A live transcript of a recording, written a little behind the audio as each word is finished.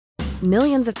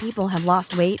Millions of people have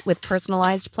lost weight with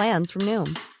personalized plans from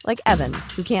Noom. Like Evan,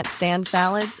 who can't stand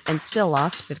salads and still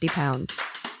lost 50 pounds.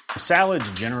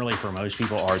 Salads generally for most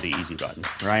people are the easy button,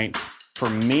 right? For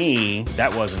me,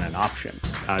 that wasn't an option.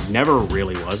 I never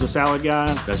really was a salad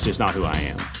guy. That's just not who I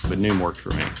am. But Noom worked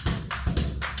for me.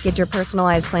 Get your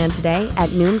personalized plan today at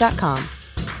Noom.com.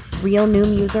 Real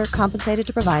Noom user compensated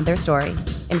to provide their story.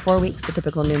 In 4 weeks, the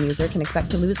typical Noom user can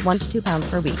expect to lose 1 to 2 pounds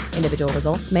per week. Individual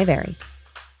results may vary.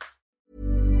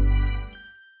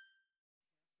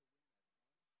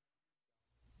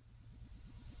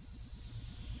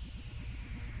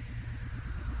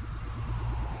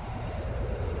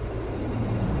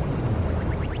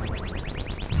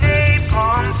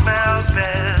 Napalm smells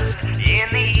best in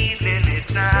the evening.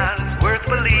 It's not worth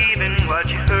believing what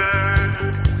you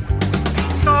heard.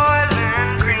 Soil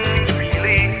and green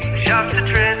freely, just a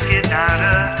Triscuit, not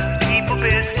a people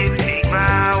biscuit. Take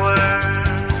my word.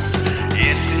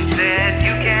 It's been said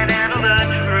you can't handle the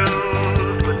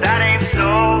truth, but that ain't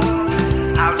so.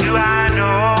 How do I know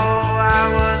I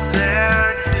was there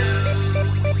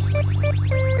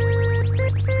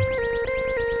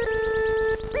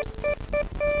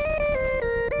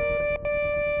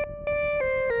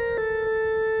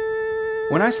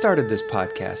When I started this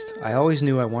podcast, I always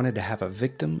knew I wanted to have a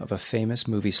victim of a famous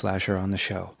movie slasher on the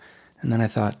show. And then I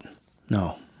thought,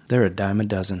 no, they're a dime a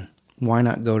dozen. Why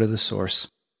not go to the source?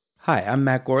 Hi, I'm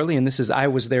Matt Gorley, and this is I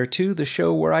Was There Too, the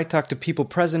show where I talk to people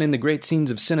present in the great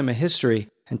scenes of cinema history.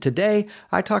 And today,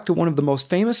 I talk to one of the most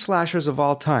famous slashers of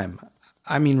all time.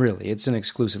 I mean, really, it's an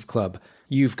exclusive club.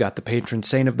 You've got the patron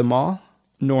saint of them all,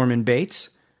 Norman Bates.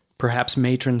 Perhaps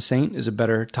Matron Saint is a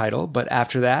better title, but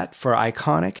after that, for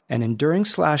iconic and enduring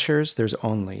slashers, there's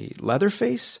only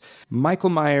Leatherface,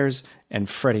 Michael Myers, and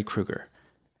Freddy Krueger.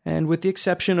 And with the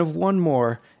exception of one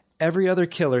more, every other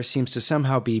killer seems to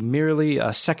somehow be merely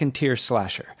a second-tier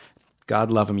slasher.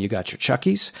 God love 'em, you got your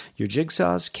Chuckies, your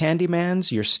Jigsaws,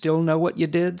 Candymans, your Still Know What You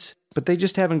Dids, but they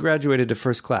just haven't graduated to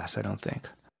first class, I don't think.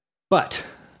 But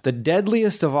the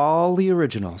deadliest of all the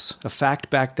originals, a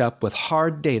fact backed up with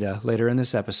hard data later in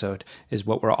this episode, is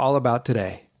what we're all about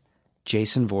today.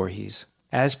 Jason Voorhees,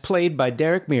 as played by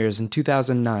Derek Mears in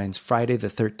 2009's Friday the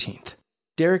 13th.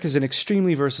 Derek is an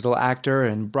extremely versatile actor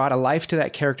and brought a life to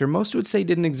that character most would say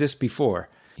didn't exist before.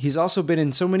 He's also been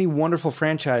in so many wonderful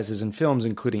franchises and films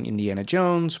including Indiana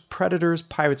Jones, Predators,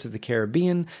 Pirates of the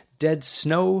Caribbean, Dead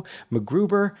Snow,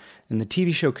 MacGruber, and the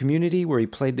TV show Community where he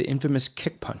played the infamous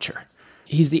Kick Puncher.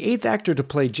 He's the 8th actor to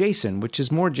play Jason, which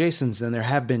is more Jasons than there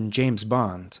have been James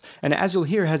Bonds, and as you'll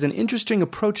hear, has an interesting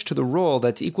approach to the role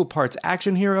that's equal parts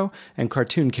action hero and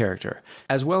cartoon character,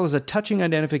 as well as a touching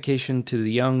identification to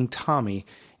the young Tommy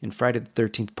in Friday the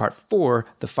 13th Part 4,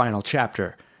 the final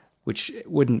chapter, which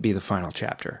wouldn't be the final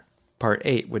chapter. Part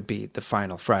 8 would be the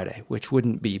final Friday, which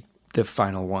wouldn't be the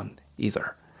final one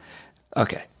either.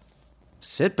 Okay,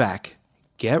 sit back,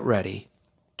 get ready,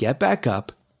 get back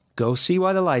up, go see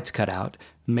why the lights cut out,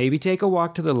 maybe take a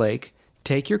walk to the lake,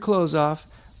 take your clothes off,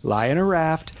 lie in a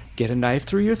raft, get a knife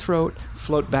through your throat,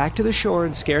 float back to the shore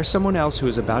and scare someone else who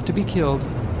is about to be killed,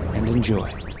 and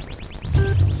enjoy.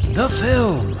 The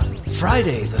film,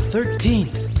 Friday the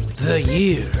 13th, the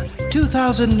year,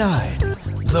 2009,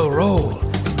 the role,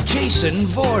 Jason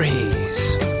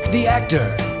Voorhees, the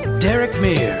actor, Derek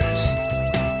Mears.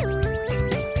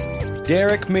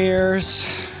 Derek Mears...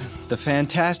 The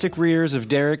fantastic rears of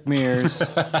Derek Mears.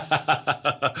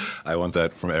 I want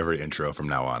that from every intro from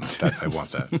now on. I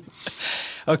want that.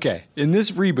 Okay, in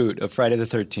this reboot of Friday the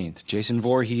 13th, Jason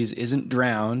Voorhees isn't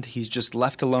drowned. He's just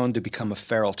left alone to become a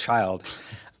feral child.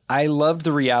 I love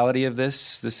the reality of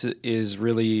this. This is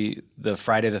really the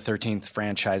Friday the 13th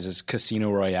franchise's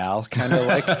Casino Royale kind of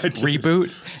like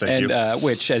reboot. Thank you.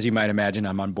 Which, as you might imagine,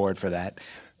 I'm on board for that.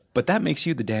 But that makes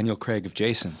you the Daniel Craig of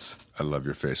Jasons. I love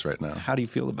your face right now. How do you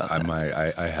feel about that?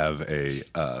 I have a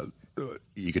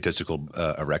egotistical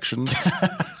erection,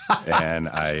 and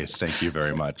I thank you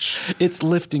very much. It's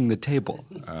lifting the table.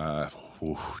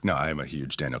 No, I'm a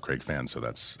huge Daniel Craig fan, so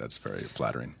that's very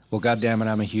flattering. Well, goddammit,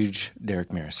 I'm a huge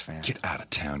Derek Mears fan. Get out of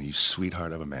town, you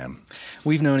sweetheart of a man.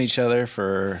 We've known each other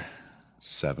for...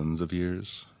 7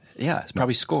 years. Yeah, it's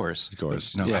probably scores.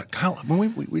 Scores. No, yeah.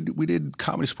 When we did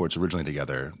Comedy Sports originally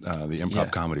together, the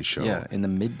improv comedy show. Yeah, in the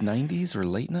mid-'90s or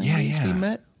late 90s we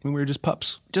met. When we were just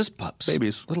pups. Just pups.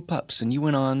 Babies. Little pups. And you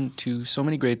went on to so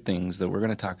many great things that we're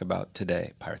going to talk about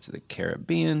today. Pirates of the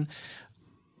Caribbean,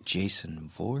 Jason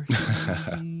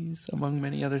Voorhees, among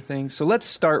many other things. So let's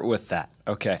start with that.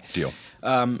 Okay. Deal.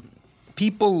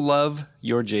 People love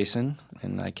your Jason.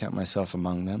 and I count myself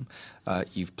among them.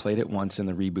 You've played it once in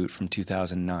the reboot from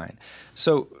 2009.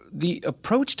 So the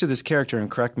approach to this character,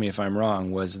 and correct me if I'm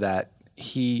wrong, was that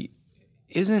he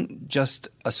isn't just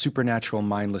a supernatural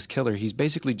mindless killer. He's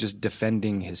basically just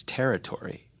defending his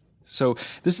territory. So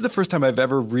this is the first time I've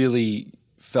ever really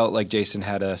felt like Jason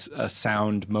had a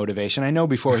sound motivation. I know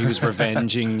before he was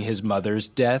revenging his mother's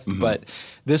death, but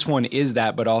this one is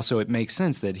that, but also it makes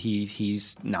sense that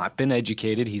he's not been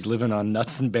educated. He's living on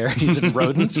nuts and berries and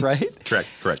rodents, right?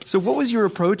 Correct. So what was your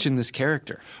approach in this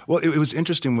character? Well, it was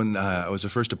interesting when I was the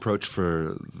first approach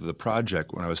for the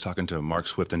project, when I was talking to Mark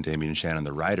Swift and Damien Shannon,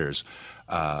 the writers.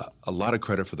 A lot of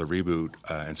credit for the reboot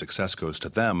and success goes to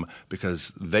them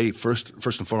because they first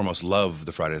and foremost love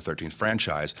the Friday the 13th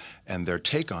franchise, and their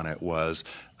take on it was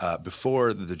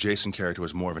before the Jason character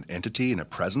was more of an entity and a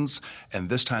presence, and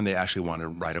this time they actually wanted to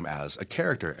write him as a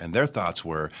character, and their thoughts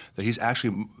were that he's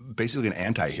actually basically an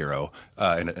anti-hero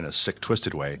in a sick,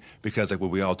 twisted way, because like when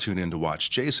we all tune in to watch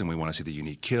Jason, we want to see the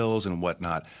unique kills and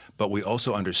whatnot, but we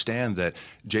also understand that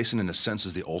Jason in a sense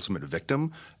is the ultimate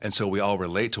victim, and so we all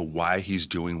relate to why he's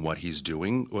doing what he's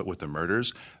doing with the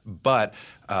murders, but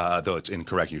though it's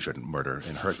incorrect, you shouldn't murder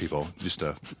and hurt people.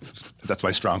 That's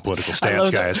my strong political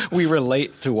stance, guys. We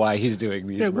relate to why he's doing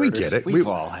these murders. We get it. We've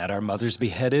all had our mothers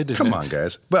beheaded. Come on,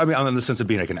 guys. But I mean, in the sense of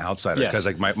being like an outsider, Yes. because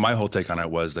like my whole take on it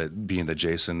was that being that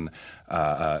Jason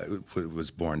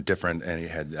was born different and he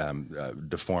had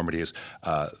deformities,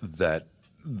 that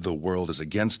the world is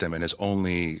against him, and his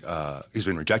only he's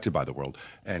been rejected by the world,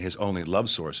 and his only love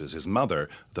source is his mother,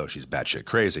 though she's batshit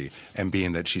crazy. And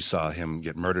being that she saw him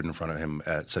get murdered in front of him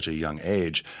at such a young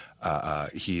age,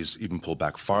 he's even pulled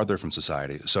back farther from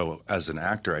society. So as an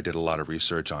actor, I did a lot of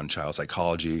research on child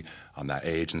psychology on that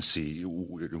age and see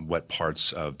what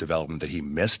parts of development that he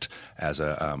missed as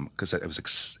a because it was like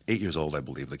 8 years old, I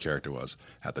believe the character was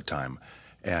at the time.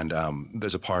 And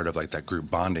there's a part of like that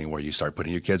group bonding where you start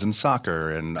putting your kids in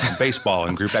soccer and baseball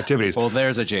and group activities. Well,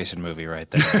 there's a Jason movie right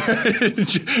there.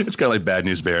 It's kind of like Bad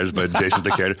News Bears, but Jason's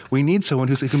the character. We need someone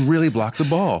who can really block the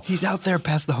ball. He's out there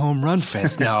past the home run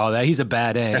fence. No, he's a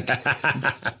bad egg.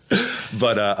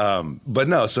 But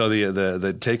no. So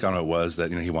the take on it was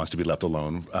that he wants to be left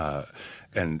alone.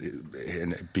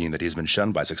 And being that he's been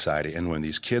shunned by society, and when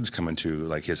these kids come into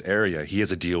like his area, he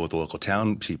has a deal with the local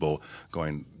town people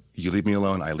going, you leave me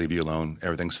alone, I leave you alone,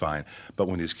 everything's fine. But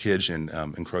when these kids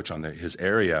encroach on his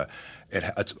area,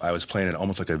 I was playing it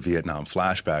almost like a Vietnam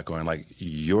flashback, going like,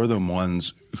 you're the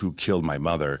ones who killed my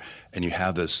mother, and you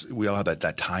have this, we all have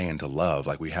that tie-in to love.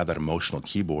 Like we have that emotional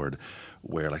keyboard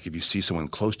where like if you see someone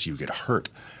close to you get hurt,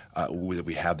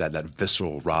 we have that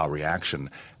visceral, raw reaction.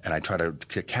 And I try to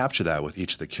capture that with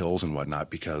each of the kills and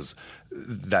whatnot, because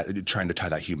trying to tie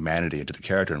that humanity into the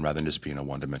character and rather than just being a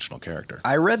one-dimensional character.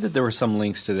 I read that there were some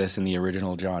links to this in the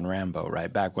original John Rambo,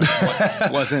 right? Back when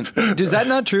it wasn't. Is that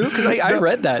not true? Because I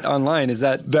read that online. Is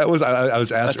that? That was, I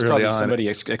was asked that's early probably on. Somebody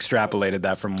extrapolated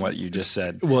that from what you just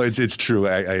said. Well, it's true.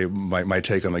 My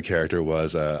take on the character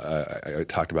was, I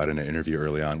talked about in an interview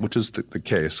early on, which is the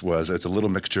case, was it's a little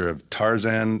mixture of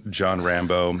Tarzan, John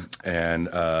Rambo, and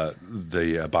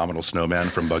the Abominable Snowman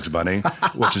from Bugs Bunny,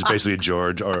 which is basically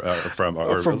George or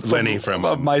Lenny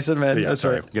from Mice and Men. Yeah, That's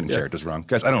sorry, right. I'm getting characters wrong,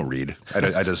 guys. I don't read.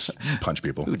 I just punch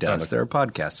people. Who does? There are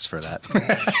podcasts for that.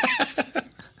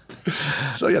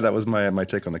 So yeah, that was my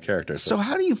take on the character. So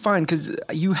how do you find? Because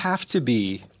you have to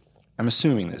be. I'm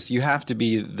assuming this. You have to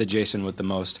be the Jason with the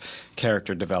most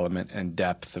character development and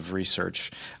depth of research.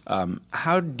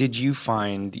 How did you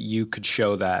find you could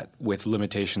show that with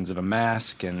limitations of a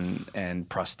mask and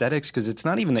prosthetics? Because it's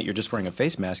not even that you're just wearing a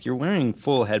face mask. You're wearing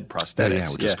full head prosthetics.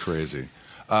 Yeah, which is crazy.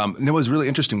 And it was really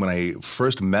interesting when I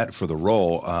first met for the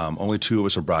role. Only two of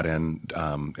us were brought in,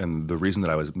 and the reason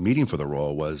that I was meeting for the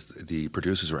role was the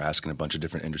producers were asking a bunch of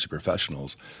different industry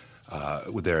professionals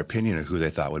with their opinion of who they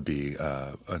thought would be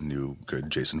a new good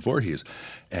Jason Voorhees.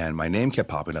 And my name kept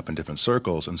popping up in different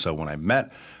circles. And so when I met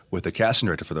with the casting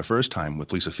director for the first time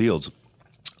with Lisa Fields,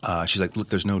 she's like, look,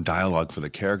 there's no dialogue for the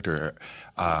character,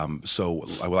 so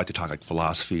I would like to talk like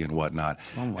philosophy and whatnot.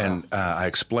 Oh, wow. And I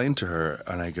explained to her,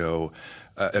 and I go,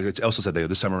 Elsa said,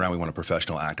 this time around we want a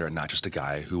professional actor and not just a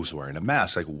guy who's wearing a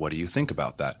mask. Like, what do you think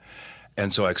about that?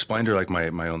 And so I explained to her like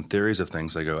my own theories of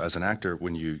things. I go, as an actor,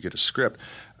 when you get a script,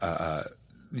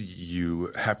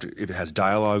 you have to, if it has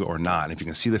dialogue or not, and if you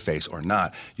can see the face or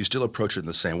not, you still approach it in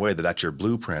the same way, that's your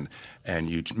blueprint, and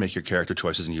you make your character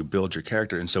choices and you build your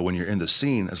character. And so when you're in the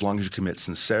scene, as long as you commit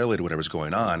sincerely to whatever's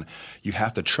going on, you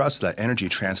have to trust that energy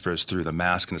transfers through the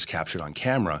mask and is captured on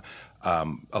camera.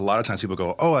 A lot of times people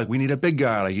go, oh, like, we need a big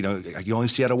guy, like, you only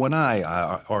see out of one eye,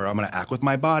 or I'm going to act with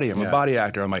my body, I'm a body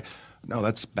actor. I'm like, no,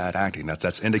 that's bad acting.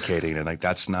 That's indicating, and like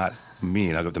that's not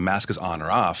me. Now, if the mask is on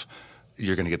or off,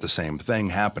 you're going to get the same thing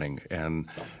happening. And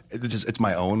it's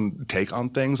my own take on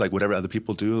things, like whatever other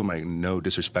people do. Like, no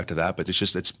disrespect to that, but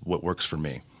it's what works for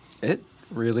me. It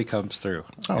really comes through.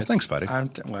 Thanks, buddy. I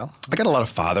got a lot of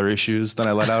father issues that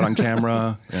I let out on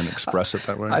camera and express it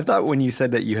that way. I thought when you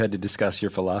said that you had to discuss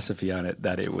your philosophy on it,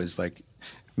 that it was like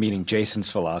meeting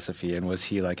Jason's philosophy, and was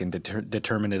he like in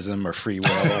determinism or free will?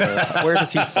 Or where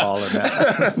does he fall in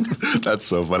that? That's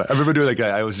so funny. I remember doing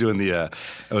I was doing I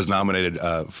was nominated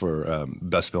for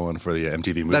Best Villain for the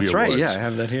MTV Movie Awards. That's right, yeah, I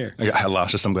have that here. I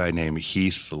lost to some guy named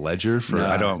Heath Ledger for,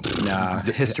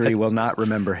 history will not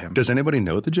remember him. Does anybody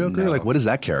know the Joker? No. Like, what is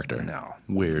that character? No.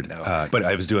 Weird. No. But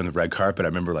I was doing the red carpet. I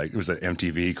remember, like, it was an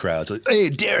MTV crowd. So like, hey,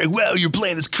 Derek, wow, you're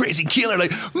playing this crazy killer.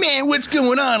 Like, man, what's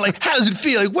going on? Like, how does it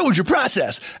feel? Like, what was your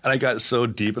process? And I got so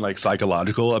deep and, like,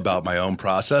 psychological about my own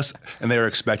process. And they were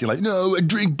expecting, like, no, I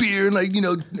drink beer and, like,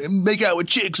 make out with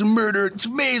chicks and murder. It's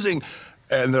amazing.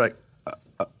 And they're like,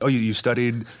 oh, you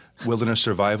studied wilderness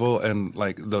survival and,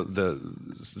 like, the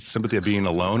sympathy of being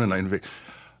alone? And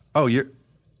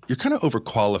you're kind of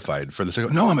overqualified for this. I go,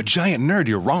 no, I'm a giant nerd.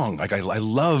 You're wrong. Like, I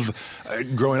love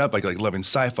growing up, like loving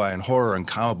sci-fi and horror and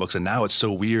comic books. And now it's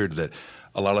so weird that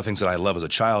a lot of things that I love as a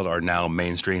child are now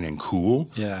mainstream and cool.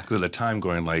 Yeah. Because at the time,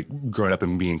 growing up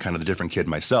and being kind of the different kid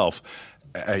myself,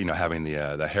 having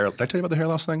the hair. Did I tell you about the hair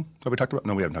loss thing that we talked about?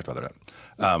 No, we haven't talked about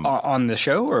that. On the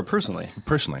show or personally?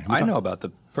 Personally. I know about the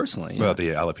personally. Yeah. About the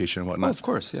alopecia and whatnot. Oh, of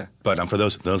course, yeah. But for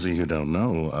those of you who don't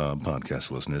know,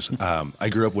 podcast listeners, I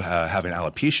grew up having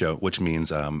alopecia, which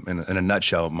means, in a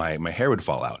nutshell, my hair would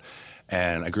fall out.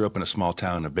 And I grew up in a small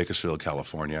town of Bakersfield,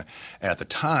 California. And at the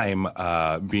time,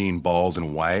 being bald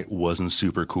and white wasn't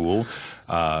super cool.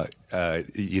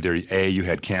 Either A, you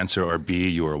had cancer, or B,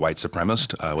 you were a white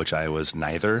supremacist, which I was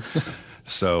neither.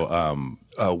 So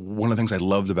one of the things I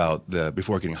loved about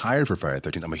before getting hired for Friday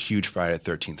the 13th, I'm a huge Friday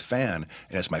the 13th fan,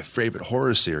 and it's my favorite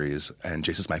horror series, and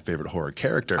Jason's my favorite horror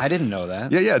character. I didn't know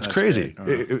that. Yeah, it's crazy.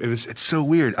 It's so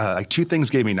weird. Like, two things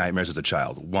gave me nightmares as a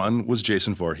child. One was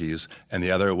Jason Voorhees, and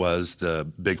the other was the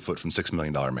Bigfoot from $6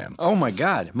 Million Man. Oh my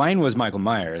God, mine was Michael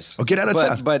Myers. Oh, get out of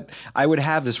town. But I would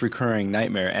have this recurring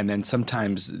nightmare, and then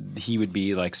sometimes he would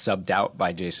be like subbed out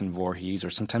by Jason Voorhees, or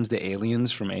sometimes the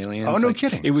aliens from Aliens. Oh, no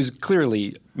kidding. It was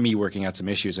clearly me working out some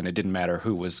issues, and it didn't matter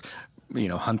who was,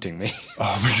 hunting me.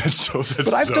 Oh my God,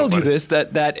 But I've told you this,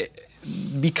 that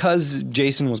because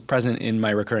Jason was present in my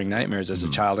recurring nightmares as a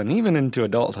child and even into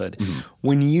adulthood,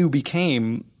 when you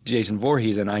became Jason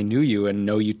Voorhees and I knew you and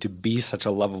know you to be such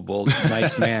a lovable,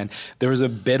 nice man, there was a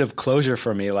bit of closure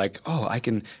for me, like, oh, I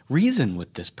can reason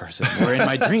with this person. Where in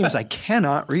my dreams, I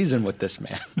cannot reason with this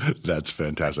man. That's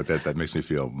fantastic. That makes me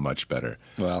feel much better.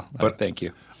 Well, thank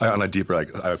you. On a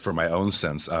deeper, for my own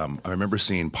sense, I remember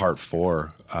seeing part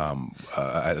 4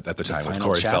 at the time with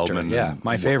Corey Feldman. Yeah,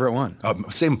 my favorite one.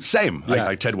 Same. Yeah.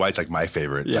 Like Ted White's like my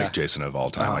favorite, Yeah. like Jason of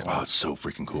all time. Like, oh, it's so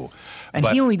freaking cool. And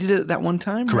he only did it that one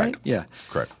time, correct. Right? Yeah.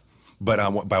 Correct. But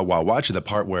while watching the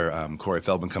part where Corey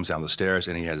Feldman comes down the stairs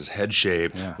and he has his head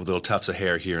shaved with little tufts of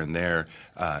hair here and there,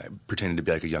 pretending to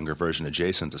be like a younger version of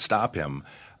Jason to stop him,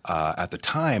 at the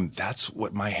time, that's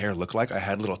what my hair looked like. I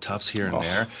had little tufts here and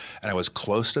there, and I was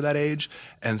close to that age.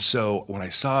 And so when I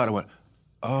saw it, I went,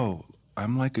 oh,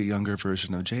 I'm like a younger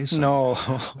version of Jason. No.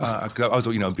 I was,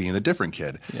 being the different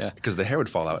kid. Yeah. Because the hair would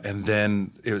fall out. And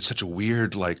then it was such a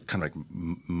weird, like, kind of like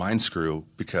mind screw,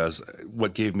 because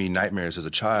what gave me nightmares as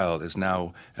a child is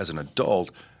now, as an adult,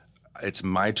 it's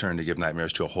my turn to give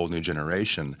nightmares to a whole new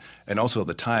generation. And also at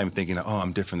the time thinking, oh,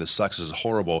 I'm different, this sucks, this is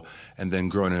horrible. And then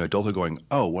growing in adulthood going,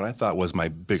 oh, what I thought was my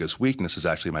biggest weakness is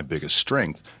actually my biggest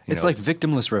strength. It's like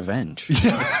victimless revenge.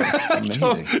 Yeah.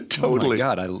 Amazing. Totally. Oh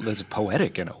my God, that's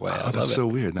poetic in a way. I love that's it. so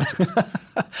weird. I'm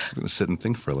going to sit and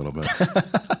think for a little bit.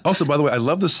 Also, by the way, I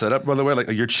love the setup, by the way. Like,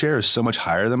 your chair is so much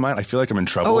higher than mine. I feel like I'm in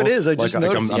trouble. Oh, it is. I just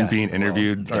noticed. I'm being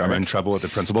interviewed, or I'm in trouble at the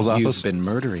principal's office. You've been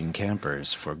murdering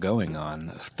campers for going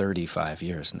on 35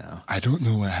 years now. I don't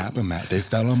know what happened, Matt. They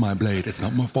fell on my blade. It's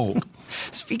not my fault.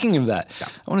 Speaking of that,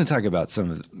 I want to talk about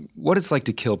some of what it's like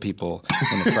to kill people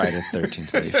in the Friday the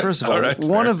 13th movie. First of all,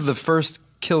 one of the first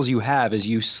kills you have is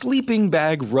you sleeping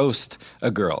bag roast a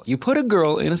girl. You put a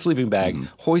girl in a sleeping bag,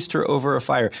 hoist her over a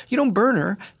fire. You don't burn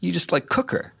her. You just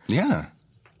cook her. Yeah.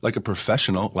 Like a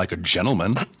professional, like a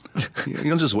gentleman. You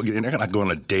don't just, you're not going to go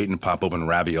on a date and pop open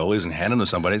raviolis and hand them to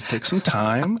somebody. Take some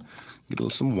time,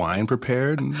 get some wine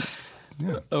prepared, and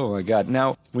yeah. Oh, my God.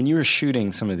 Now, when you were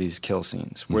shooting some of these kill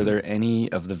scenes, were there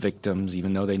any of the victims,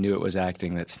 even though they knew it was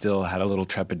acting, that still had a little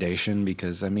trepidation?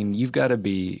 Because, I mean, you've got to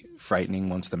be frightening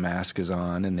once the mask is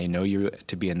on and they know you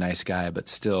to be a nice guy, but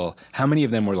still, how many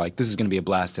of them were like, this is going to be a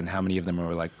blast, and how many of them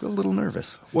were like, a little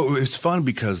nervous? Well, it's fun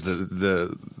because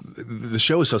the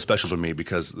show is so special to me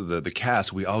because the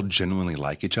cast, we all genuinely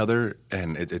like each other,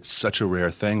 and it's such a rare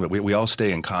thing. But we all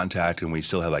stay in contact, and we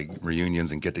still have like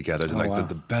reunions and get-togethers, and like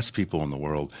the best people in the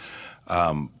world.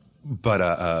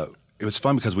 But it was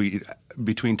fun because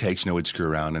between takes, we'd screw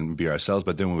around and be ourselves.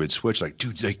 But then we would switch, like,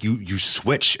 dude, like you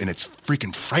switch, and it's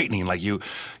freaking frightening. Like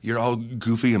you're all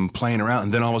goofy and playing around,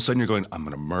 and then all of a sudden you're going, I'm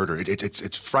gonna murder.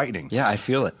 It's frightening. Yeah, I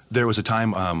feel it. There was a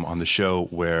time on the show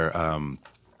where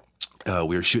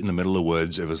we were shooting in the middle of the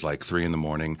woods. It was like 3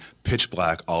 a.m, pitch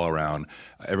black all around.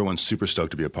 Everyone's super stoked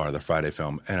to be a part of the Friday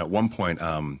film. And at one point,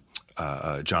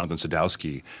 Jonathan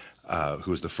Sadowski,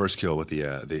 who was the first kill with the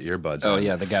earbuds. Oh,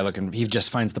 yeah, the guy he just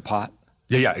finds the pot.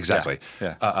 Yeah, exactly.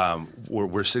 Yeah.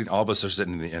 We're sitting, all of us are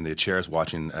sitting in the chairs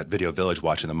watching at Video Village,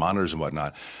 watching the monitors and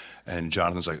whatnot. And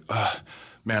Jonathan's like,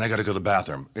 man, I got to go to the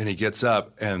bathroom. And he gets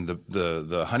up, and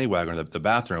the honey wagon, the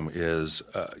bathroom is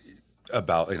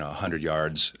about 100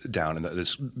 yards down in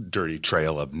this dirty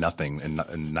trail of nothing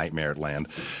in nightmare land.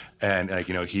 And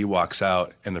he walks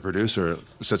out, and the producer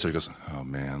sits there and goes, oh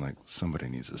man, like somebody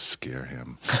needs to scare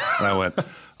him. And I went,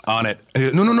 on it. And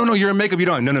he goes, no, you're in makeup, you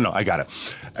don't. No, I got it.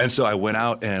 And so I went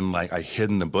out and like I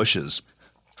hid in the bushes.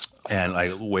 And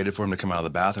I waited for him to come out of the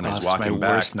bathroom. And I was walking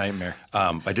back. Worst nightmare.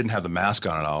 I didn't have the mask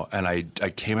on at all, and I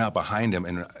came out behind him.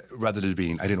 And rather than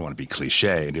being, I didn't want to be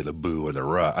cliche and do the boo or the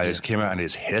ruh. I just came out and I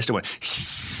just hissed and went.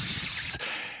 Hiss.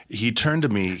 He turned to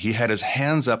me. He had his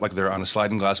hands up like they're on a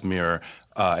sliding glass mirror,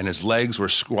 and his legs were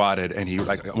squatted, and he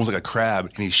like almost like a crab,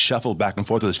 and he shuffled back and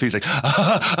forth with his feet. He's like,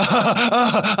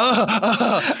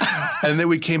 and then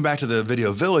we came back to the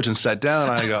Video Village and sat down.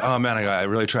 And I go, oh man, I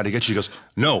really tried to get you. He goes,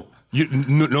 no,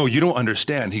 you don't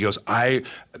understand. He goes,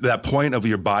 that point of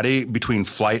your body between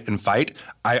flight and fight,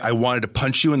 I wanted to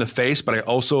punch you in the face, but I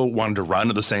also wanted to run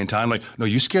at the same time. Like, no,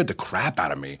 you scared the crap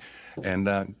out of me.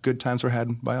 And good times were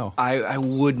had by all. I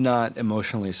would not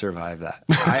emotionally survive that.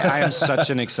 I am such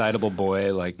an excitable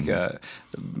boy. Like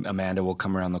Amanda will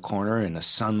come around the corner in a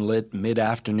sunlit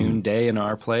mid-afternoon day in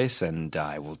our place, and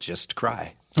I will just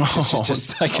cry. It's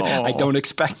just like, I don't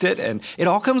expect it, and it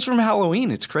all comes from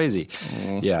Halloween. It's crazy.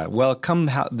 Yeah, well,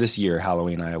 this year,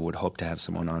 Halloween, I would hope to have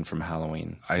someone on from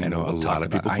Halloween. I know a lot of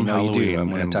people from from Halloween. I know you do. I'm Halloween,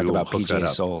 going to talk about PJ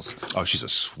Souls. Oh, she's a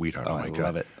sweetheart. Oh my God.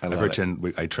 I love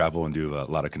it. I travel and do a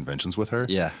lot of conventions with her,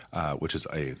 which is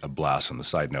a blast on the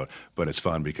side note. But it's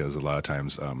fun because a lot of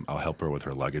times I'll help her with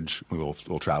her luggage. We'll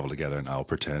travel together, and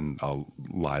I'll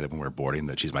lie when we're boarding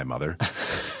that she's my mother.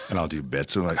 And I'll do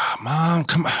bits. And I'm like, oh, Mom,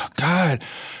 come on, God.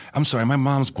 I'm sorry, my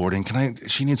mom's boarding.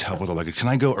 She needs help with her luggage. Can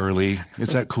I go early?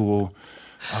 Is that cool?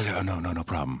 Oh, yeah, no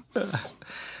problem.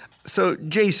 So,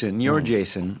 Jason, you're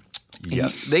Jason.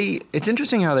 Yes. It's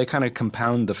interesting how they kind of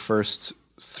compound the first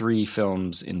 3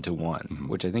 films into one,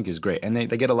 which I think is great. And they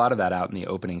get a lot of that out in the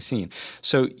opening scene.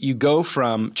 So you go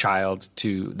from child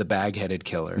to the bag-headed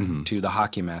killer to the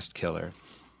hockey mask killer.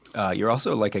 You're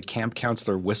also like a camp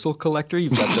counselor whistle collector.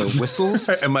 You've got the whistles.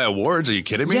 And my awards, are you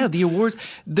kidding me? Yeah, the awards.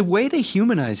 The way they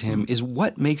humanize him is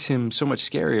what makes him so much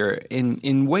scarier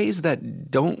in ways that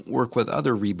don't work with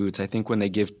other reboots. I think when they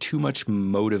give too much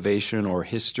motivation or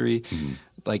history,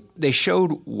 like they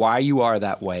showed why you are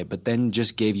that way, but then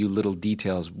just gave you little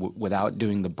details without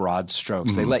doing the broad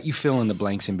strokes. They let you fill in the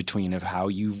blanks in between of how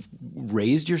you've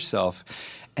raised yourself.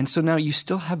 And so now you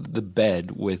still have the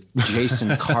bed with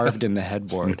Jason carved in the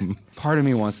headboard. Part of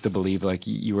me wants to believe like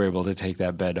you were able to take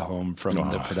that bed home from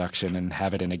the production and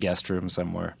have it in a guest room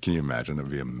somewhere. Can you imagine? That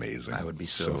would be amazing. I would be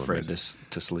so afraid to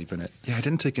sleep in it. Yeah, I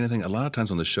didn't take anything. A lot of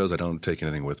times on the shows I don't take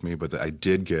anything with me, but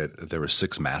there were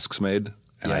 6 masks made.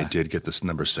 And I did get this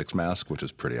number 6 mask, which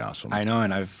is pretty awesome. I know,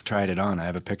 and I've tried it on. I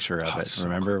have a picture of it. So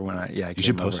Remember cool. when I You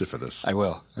should post it for this. I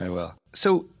will.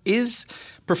 So is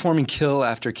performing kill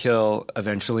after kill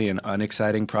eventually an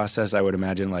unexciting process? I would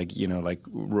imagine like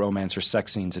romance or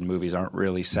sex scenes in movies aren't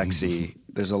really sexy.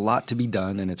 There's a lot to be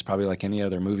done, and it's probably like any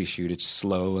other movie shoot. It's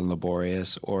slow and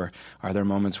laborious. Or are there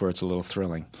moments where it's a little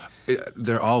thrilling?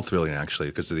 They're all thrilling, actually,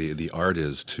 because the art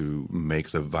is to make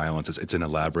the violence. It's an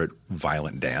elaborate,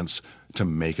 violent dance to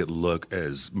make it look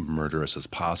as murderous as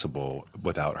possible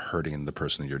without hurting the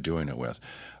person that you're doing it with.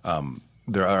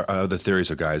 There are other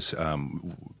theories of guys,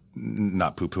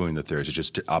 not poo-pooing the theories, it's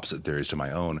just opposite theories to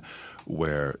my own,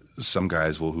 where some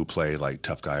guys who play like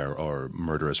tough guy or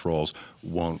murderous roles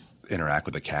won't interact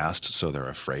with the cast, so they're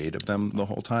afraid of them the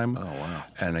whole time. Oh, wow.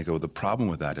 And I go, the problem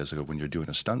with that is when you're doing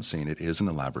a stunt scene, it is an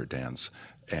elaborate dance.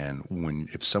 And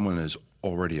if someone is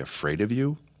already afraid of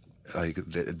you,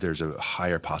 there's a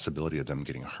higher possibility of them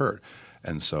getting hurt.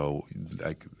 And so,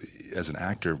 like, as an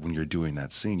actor, when you're doing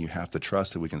that scene, you have to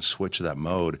trust that we can switch to that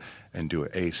mode and do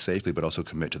it safely, but also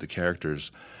commit to the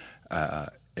characters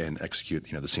and execute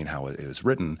the scene how it is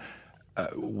written.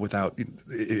 Without,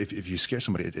 if you scare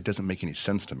somebody, it doesn't make any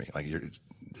sense to me. Like,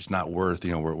 it's not worth.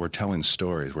 We're telling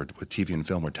stories. With TV and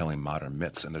film, we're telling modern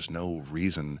myths, and there's no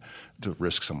reason to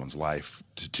risk someone's life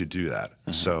to do that.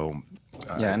 Mm-hmm. So.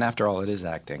 And after all, it is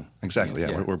acting. Exactly,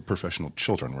 yeah. We're professional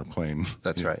children. We're playing.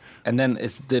 That's right. And then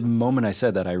it's the moment I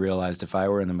said that I realized if I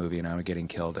were in the movie and I were getting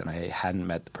killed and I hadn't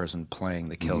met the person playing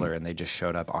the killer and they just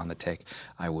showed up on the take,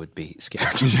 I would be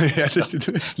scared.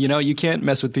 You can't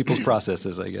mess with people's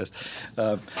processes, I guess.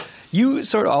 You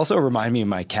sort of also remind me of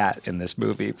my cat in this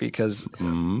movie because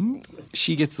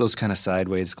she gets those kind of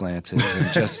sideways glances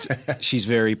and just she's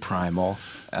very primal,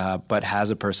 but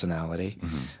has a personality.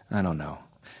 Mm-hmm. I don't know.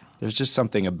 There's just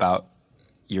something about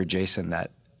your Jason that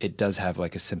it does have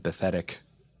like a sympathetic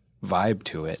vibe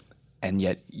to it, and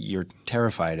yet you're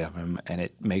terrified of him, and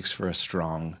it makes for a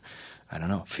strong,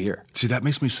 fear. See, that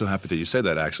makes me so happy that you said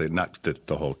that, actually. Not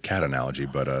the whole cat analogy,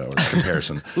 but or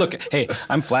comparison. Look, hey,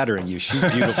 I'm flattering you. She's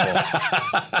beautiful.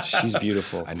 She's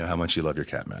beautiful. I know how much you love your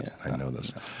cat, Matt. Yeah, I know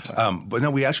this. But no,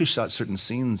 we actually shot certain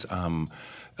scenes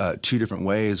two different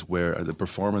ways where the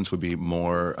performance would be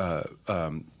more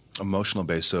emotional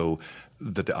based, so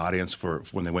that the audience, for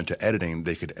when they went to editing,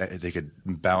 they could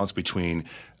balance between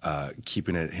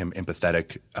keeping him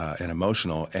empathetic and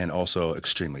emotional, and also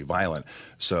extremely violent.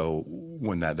 So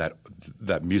when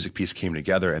that music piece came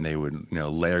together, and they would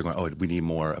layer, going, oh, we need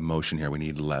more emotion here, we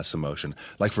need less emotion.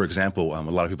 Like, for example, a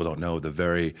lot of people don't know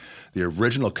the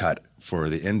original cut for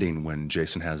the ending, when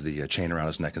Jason has the chain around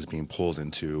his neck and is being pulled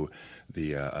into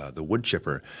the wood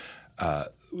chipper.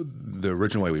 The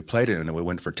original way we played it, and we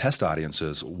went for test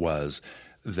audiences, was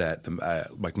that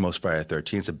like most Friday the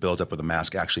 13th, it builds up where the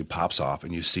mask actually pops off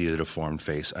and you see the deformed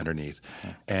face underneath.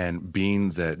 Okay. And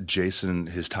being that Jason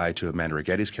is tied to Amanda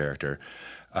Righetti's character,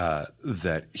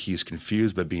 that he's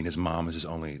confused, but being his mom is his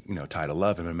only tie to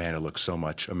love, and Amanda looks so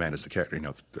much. Amanda's the character,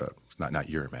 not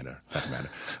your Amanda, not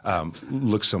Amanda,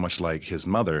 looks so much like his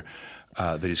mother.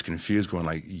 That he's confused, going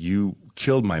like, you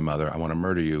killed my mother, I want to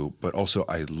murder you, but also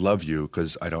I love you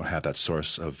because I don't have that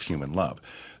source of human love.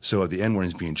 So at the end, when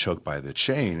he's being choked by the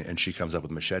chain and she comes up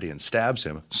with a machete and stabs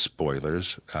him,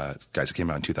 spoilers, guys, it came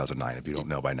out in 2009. If you don't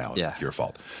know by now, it's your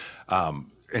fault.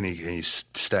 And he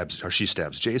stabs, or she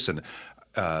stabs Jason.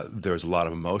 There's a lot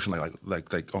of emotion,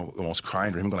 like almost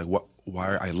crying to him, going like,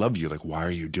 why, I love you, like, why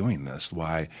are you doing this?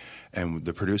 Why? And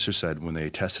the producer said when they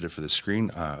tested it for the screen,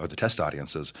 or the test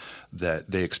audiences, that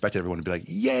they expected everyone to be like,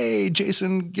 yay,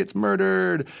 Jason gets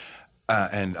murdered.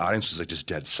 And the audience was like just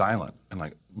dead silent and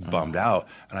like bummed out.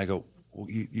 And I go, well,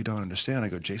 you don't understand. I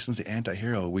go, Jason's the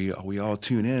anti-hero. We all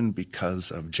tune in because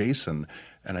of Jason.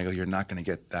 And I go, you're not going to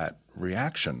get that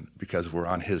reaction because we're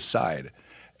on his side.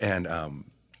 And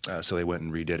so they went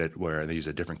and redid it where they used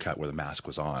a different cut where the mask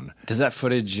was on. Does that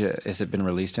footage, has it been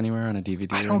released anywhere on a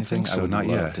DVD or anything? I don't think so, I would not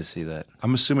love yet. to see that.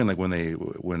 I'm assuming like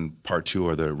when part 2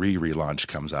 or the relaunch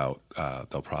comes out,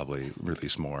 they'll probably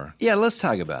release more. Yeah, let's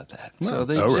talk about that. No. So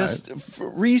they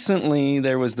recently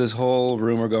there was this whole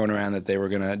rumor going around that they were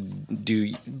going to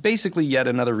do basically yet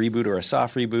another reboot or a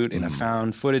soft reboot in a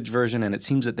found footage version, and it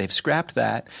seems that they've scrapped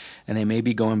that, and they may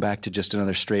be going back to just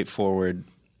another straightforward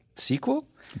sequel?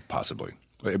 Possibly.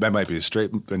 It might be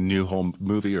a new whole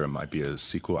movie, or it might be a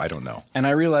sequel. I don't know. And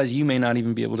I realize you may not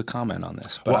even be able to comment on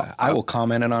this, but I will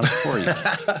comment on it for you.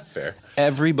 Fair.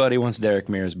 Everybody wants Derek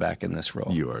Mears back in this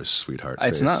role. You are a sweetheart.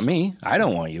 It's not me. I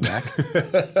don't want you back.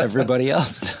 Everybody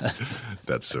else does.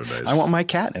 That's so nice. I want my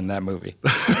cat in that movie.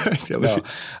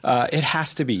 It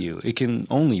has to be you. It can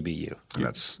only be you.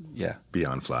 That's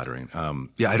beyond flattering.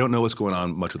 I don't know what's going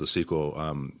on much with the sequel.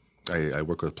 I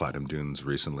worked with Platinum Dunes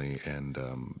recently, and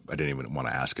I didn't even want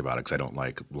to ask about it because I don't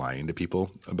like lying to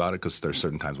people about it, because there's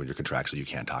certain times when you're contractually you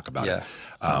can't talk about it.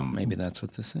 Maybe that's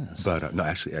what this is. But no,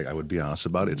 actually, I would be honest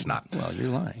about it. It's not. Well, you're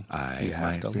lying. You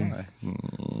have to lie.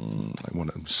 I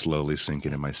want to slowly sink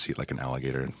in my seat like an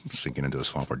alligator, sinking into a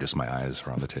swamp, or just my eyes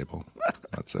are on the table.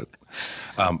 That's it.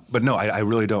 But no, I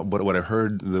really don't. But what I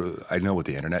heard, I know what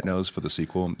the internet knows for the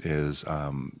sequel is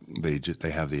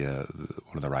they have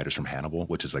one of the writers from Hannibal,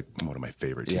 which is like one of my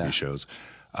favorite TV shows,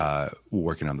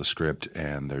 working on the script,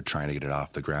 and they're trying to get it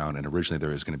off the ground. And originally there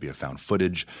was going to be a found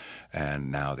footage,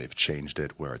 and now they've changed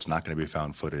it where it's not going to be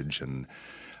found footage. And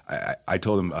I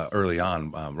told them early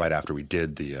on, right after we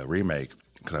did the remake,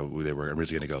 because they were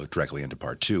originally going to go directly into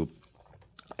part 2.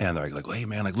 And they're like, hey,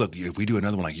 man, like, look, if we do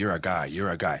another one, like, you're our guy.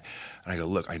 And I go,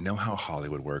 look, I know how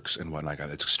Hollywood works and whatnot.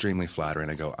 It's extremely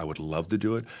flattering. I go, I would love to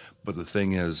do it, but the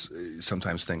thing is,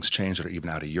 sometimes things change that are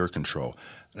even out of your control.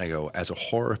 And I go,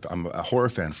 I'm a horror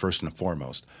fan first and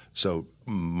foremost. So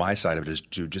my side of it is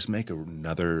to just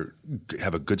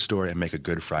have a good story and make a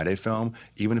good Friday film.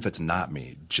 Even if it's not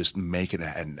me, just make it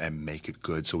and make it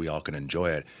good so we all can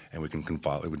enjoy it and we can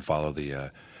follow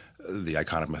the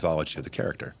iconic mythology of the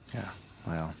character. Yeah,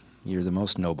 well, you're the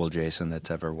most noble Jason that's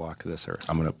ever walked this earth.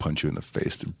 I'm going to punch you in the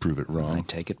face to prove it wrong. I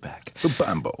take it back.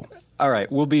 Bambo. All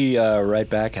right, we'll be right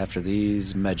back after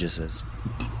these messages.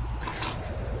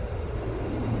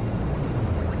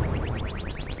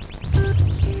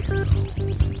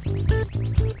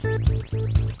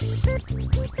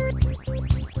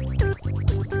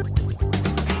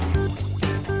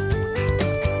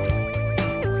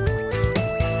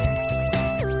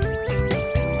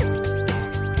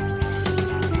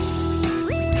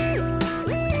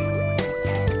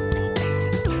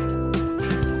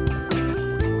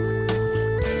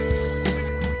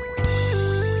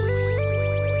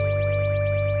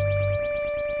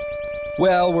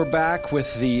 Well, we're back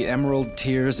with the Emerald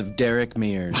Tears of Derek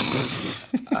Mears.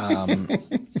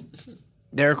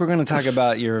 Derek, we're going to talk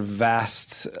about your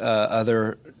vast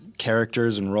other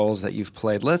characters and roles that you've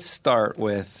played. Let's start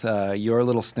with your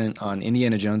little stint on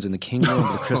Indiana Jones and the Kingdom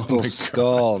of the Crystal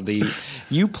Skull.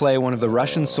 You play one of the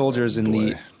Russian soldiers in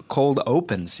the cold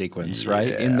open sequence, right?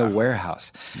 In the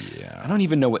warehouse. Yeah. I don't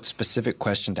even know what specific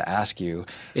question to ask you.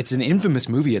 It's an infamous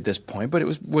movie at this point, but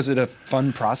was it a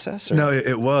fun process? Or? No,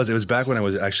 it was. It was back when I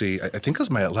was actually, I think it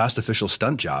was my last official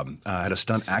stunt job. I had a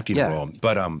stunt acting role.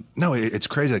 But no, it's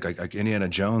crazy. Like Indiana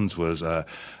Jones was,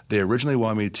 they originally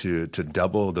wanted me to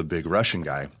double the big Russian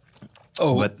guy.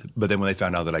 Oh, but then when they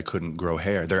found out that I couldn't grow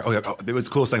hair, it was the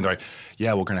coolest thing. They're like,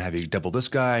 yeah, we're going to have you double this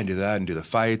guy and do that and do the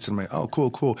fights. And I'm like, oh,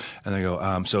 cool. And they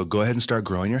go, so go ahead and start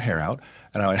growing your hair out.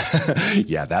 And I went,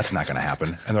 yeah, that's not going to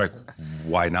happen. And they're like,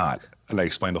 why not? And I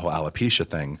explained the whole alopecia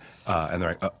thing. And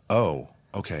they're like, oh,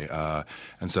 okay.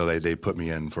 And so they put me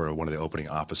in for one of the opening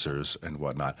officers and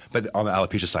whatnot. But on the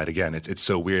alopecia side, again, it's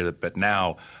so weird. But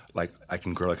now, like, I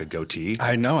can grow like a goatee.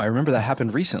 I know. I remember that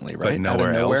happened recently, right? But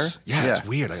nowhere else. Yeah, it's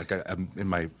weird. I'm in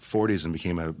my 40s and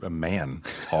became a man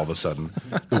all of a sudden.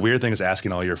 The weird thing is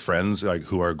asking all your friends, like,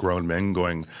 who are grown men,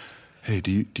 going, hey,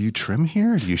 do you trim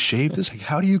here? Do you shave this? Like,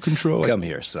 how do you control it? Come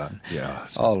here, son. Yeah.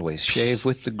 Always shave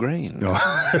with the grain. No.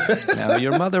 Now,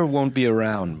 your mother won't be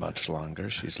around much longer.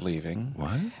 She's leaving.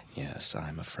 What? Yes,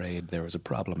 I'm afraid there was a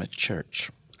problem at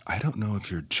church. I don't know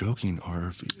if you're joking or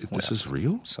if this is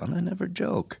real. Son, I never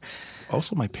joke.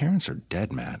 Also, my parents are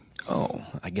dead, Matt. Oh,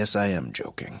 I guess I am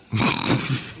joking.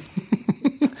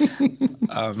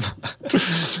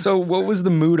 So what was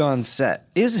the mood on set?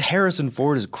 Is Harrison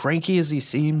Ford as cranky as he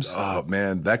seems? Oh,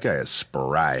 man, that guy is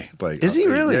spry. Like, is he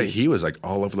really? Yeah, he was like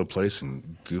all over the place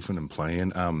and goofing and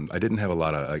playing. I didn't have a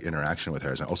lot of interaction with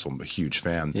Harrison. Also, I'm a huge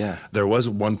fan. Yeah. There was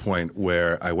one point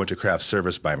where I went to craft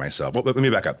service by myself. Well, let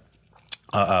me back up.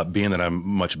 Being that I'm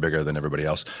much bigger than everybody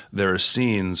else, there are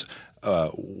scenes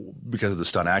because of the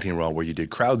stunt acting role where you did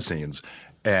crowd scenes.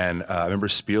 And I remember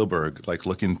Spielberg like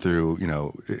looking through,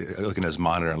 looking at his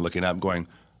monitor and looking up, going,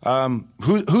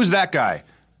 "Who's that guy?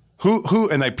 Who?"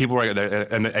 And like people were like,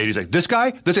 and the 80s like, "This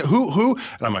guy? Who?"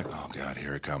 And I'm like, "Oh God,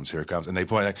 here it comes." And they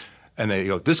point, and they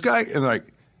go, "This guy?" And they're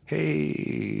like,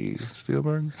 "Hey,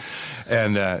 Spielberg,"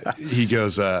 and he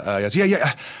goes,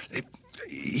 "Yeah."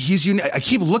 He's unique. I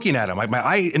keep looking at him. My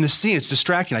eye in the scene, it's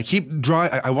distracting. I keep drawing.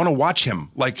 I want to watch him.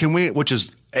 Like, can we? Which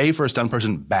is A, for a stunt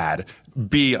person, bad.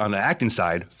 B, on the acting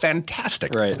side,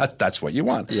 fantastic. Right. That's what you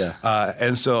want. Yeah.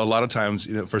 And so a lot of times,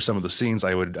 for some of the scenes,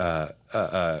 I would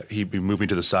he'd be moving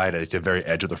to the side at the very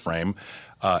edge of the frame.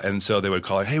 And so they would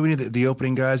call it, hey, we need the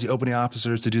opening guys, the opening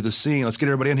officers to do the scene. Let's get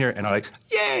everybody in here. And I'm like,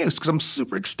 yay, because I'm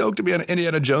super stoked to be on an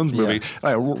Indiana Jones movie.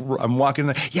 Yeah. I'm walking in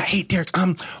there. Yeah, hey, Derek,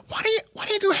 why don't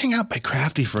you go hang out by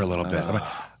Crafty for a little bit? I'm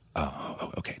like,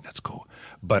 oh, okay, that's cool.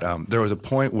 But there was a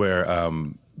point where,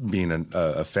 being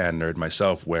a fan nerd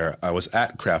myself, where I was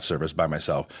at craft service by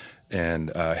myself,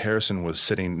 and Harrison was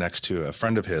sitting next to a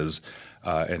friend of his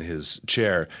in his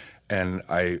chair, and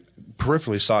I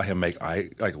peripherally saw him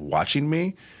watching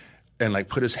me, and like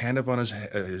put his hand up on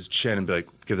his chin and be like,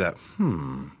 give that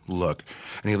look,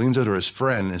 and he leans over to his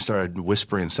friend and started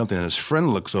whispering something, and his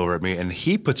friend looks over at me, and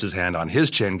he puts his hand on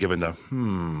his chin, giving the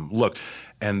look,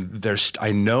 and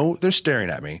I know they're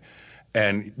staring at me.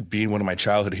 And being one of my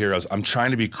childhood heroes, I'm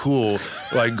trying to be cool,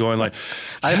 like going like,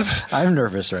 I'm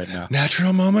nervous right now.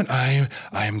 natural moment. I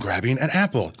am grabbing an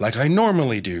apple like I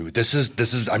normally do.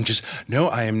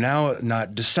 I am now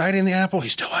not deciding the apple.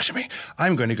 He's still watching me.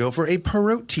 I'm going to go for a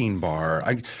protein bar.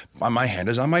 My hand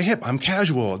is on my hip. I'm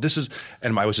casual.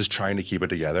 And I was just trying to keep it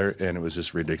together, and it was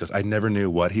just ridiculous. I never knew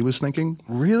what he was thinking.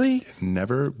 Really?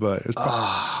 Never, but it's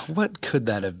what could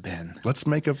that have been? let's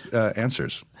make up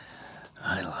answers.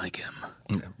 I like him.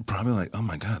 Probably like, oh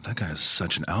my God, that guy is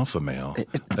such an alpha male.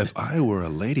 If I were a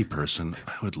lady person,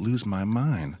 I would lose my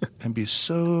mind and be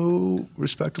so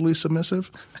respectfully submissive.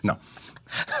 No.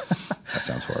 That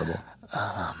sounds horrible.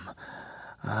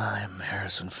 I'm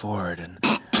Harrison Ford,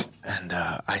 and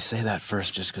I say that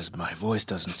first just because my voice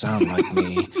doesn't sound like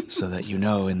me, so that you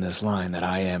know in this line that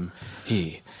I am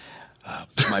he.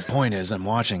 My point is, I'm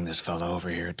watching this fellow over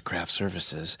here at Craft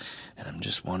Services, and I'm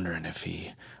just wondering if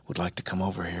he would like to come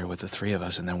over here with the three of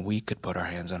us, and then we could put our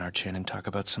hands on our chin and talk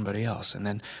about somebody else, and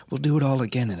then we'll do it all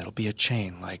again, and it'll be a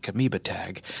chain, like amoeba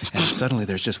tag, and suddenly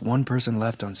there's just one person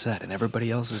left on set, and everybody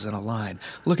else is in a line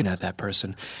looking at that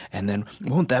person, and then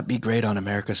won't that be great on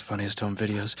America's Funniest Home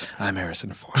Videos? I'm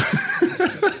Harrison Ford.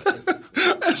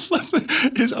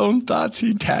 His own thoughts,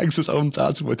 he tags his own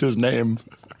thoughts with his name.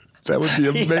 That would be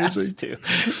amazing. He has to.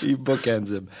 He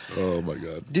bookends him. Oh, my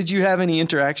God. Did you have any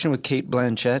interaction with Cate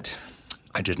Blanchett?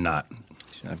 I did not.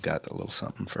 I've got a little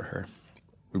something for her.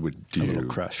 A little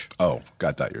crush. Oh, God,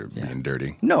 I thought you were being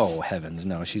dirty. No, heavens,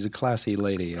 no. She's a classy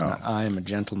lady, and I am a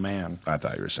gentleman. I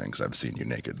thought you were saying because I've seen you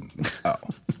naked. Oh,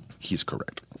 he's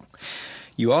correct.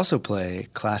 You also play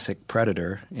classic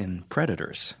Predator in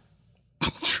Predators.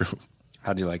 True.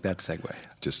 How'd you like that segue?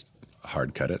 Just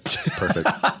hard cut it. Perfect.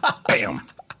 Bam.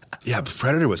 Yeah,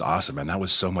 Predator was awesome, man. That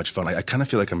was so much fun. I kind of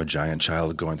feel like I'm a giant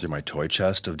child going through my toy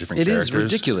chest of different characters. It is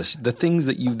ridiculous. The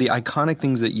iconic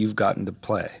things that you've gotten to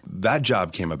play. That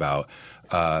job came about.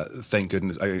 Thank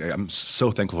goodness. I'm so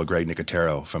thankful for Greg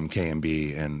Nicotero from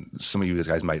K&B, and some of you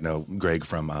guys might know Greg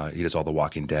from, he does all the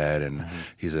Walking Dead, and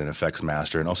he's an effects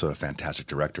master and also a fantastic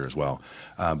director as well.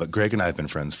 But Greg and I have been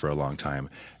friends for a long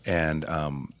time, and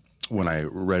when I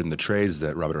read in the trades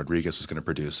that Robert Rodriguez was going to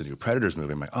produce a new Predators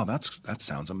movie, I'm like, oh, that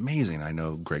sounds amazing. I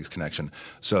know Greg's connection.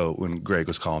 So when Greg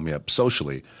was calling me up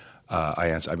socially,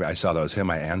 I saw that was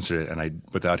him. I answered it, and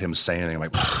without him saying anything,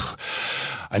 I'm like,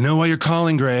 I know why you're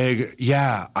calling, Greg.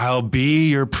 Yeah, I'll be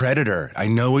your Predator. I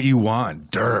know what you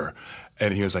want. Durr.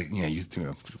 And he was like, yeah, you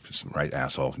just right,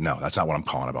 asshole. No, that's not what I'm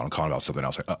calling about. I'm calling about something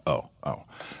else. Like, oh.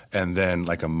 And then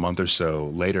like a month or so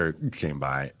later came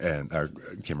around,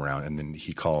 and then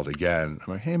he called again.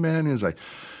 I'm like, hey, man. He was like,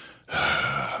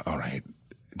 all right,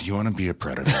 do you want to be a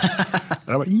Predator? And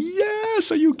I'm like,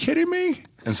 yes, are you kidding me?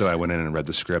 And so I went in and read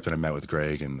the script, and I met with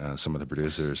Greg and some of the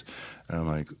producers. And I'm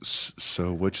like,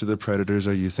 so which of the Predators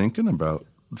are you thinking about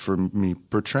for me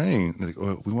portraying? And like,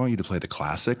 well, we want you to play the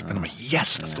classic. And I'm like,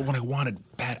 yes, that's the one I wanted.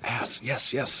 Badass.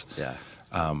 Yes. Yeah.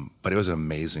 But it was an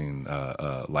amazing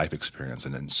life experience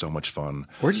and so much fun.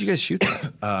 Where did you guys shoot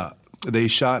that? They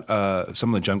shot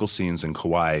some of the jungle scenes in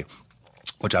Kauai,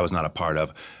 which I was not a part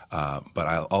of. But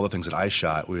all the things that I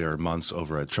shot, we were months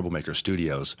over at Troublemaker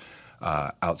Studios.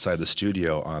 Outside the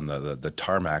studio on the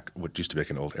tarmac, which used to be like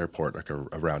an old airport, like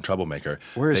around Troublemaker.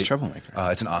 Where is Troublemaker?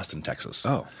 It's in Austin, Texas.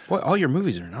 Oh, well, all your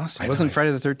movies are in Austin. Wasn't Friday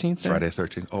the 13th there? Friday the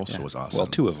 13th also was awesome. Well,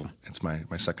 two of them. It's my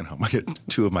second home. I get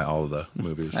two of all of the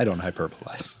movies. I don't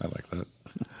hyperbolize. I like that.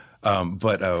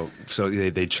 So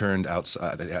they turned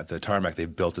outside at the tarmac. They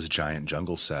built this giant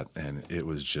jungle set, and it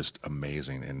was just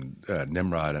amazing. And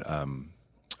Nimrod,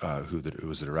 who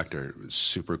was the director, was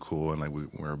super cool, and like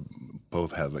we're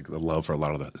both had like a love for a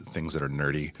lot of the things that are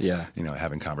nerdy. Yeah,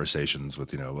 having conversations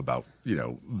with about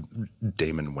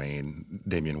Damian Wayne,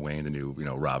 the new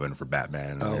Robin for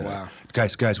Batman. Oh wow,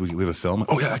 guys, we have a film.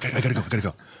 Oh yeah, I gotta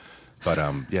go. But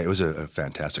it was a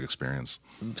fantastic experience.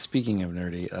 Speaking of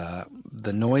nerdy,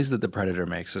 the noise that the Predator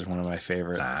makes is one of my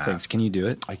favorite things. Can you do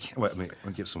it? I can't. Wait, I'm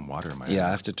gonna get some water in my. Yeah,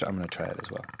 I have to. I'm gonna try it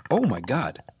as well. Oh my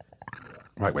God.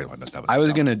 Right, wait. I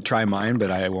was going to try mine,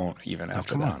 but I won't even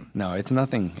after come that. on. No, it's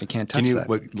nothing. It can't touch that.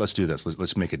 Let's do this.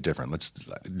 Let's make it different. Let's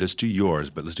just do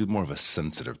yours, but let's do more of a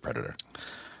sensitive Predator.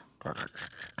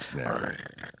 There.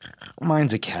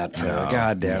 Mine's a cat purr.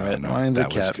 God damn it. Mine's a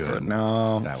cat purr.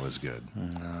 No. That was good.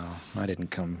 No, I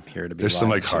didn't come here to be There's some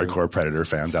hardcore Predator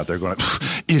fans out there going,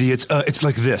 idiots, it's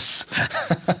like this.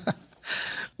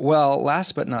 Well,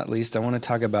 last but not least, I want to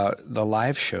talk about the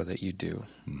live show that you do,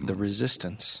 The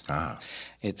Resistance.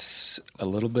 It's a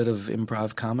little bit of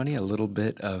improv comedy, a little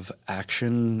bit of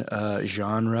action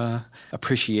genre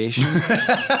appreciation.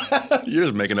 You're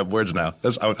just making up words now.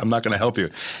 I'm not going to help you.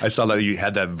 I saw that you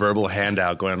had that verbal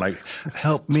handout going like,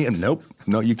 help me. And nope.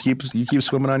 No, you keep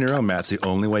swimming on your own, Matt. It's the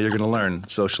only way you're going to learn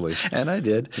socially. And I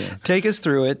did. Yeah. Take us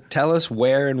through it. Tell us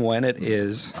where and when it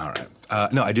is. All right.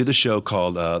 No, I do the show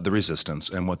called The Resistance,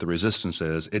 and what The Resistance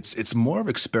is, it's more of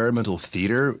experimental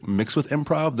theater mixed with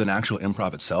improv than actual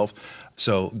improv itself.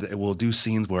 So we'll do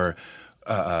scenes where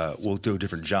we'll do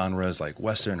different genres like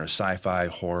Western or sci-fi,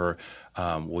 horror.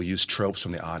 We'll use tropes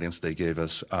from the audience they gave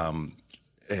us,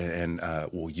 and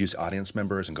we'll use audience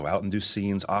members and go out and do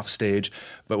scenes off stage.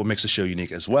 But what makes the show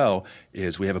unique as well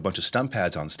is we have a bunch of stunt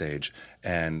pads on stage,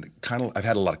 and I've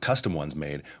had a lot of custom ones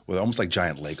made with almost like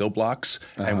giant Lego blocks,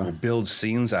 and we'll build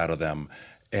scenes out of them.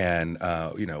 And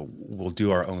we'll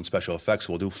do our own special effects.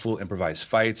 We'll do full improvised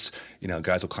fights.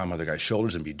 Guys will climb on other guys'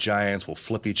 shoulders and be giants. We'll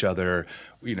flip each other.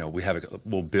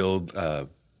 We'll build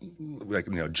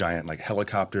giant like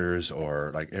helicopters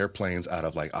or like airplanes out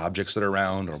of like objects that are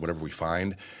around or whatever we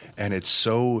find. And it's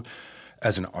so,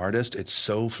 as an artist, it's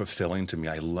so fulfilling to me.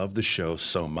 I love the show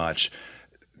so much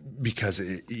because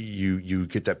you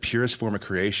get that purest form of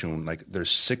creation. Like there's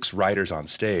 6 writers on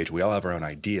stage. We all have our own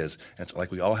ideas. And it's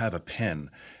like we all have a pen.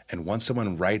 And once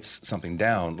someone writes something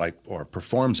down or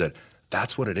performs it,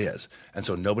 that's what it is. And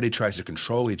so nobody tries to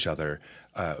control each other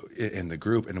in the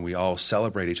group, and we all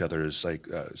celebrate each other's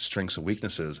strengths and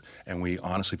weaknesses, and we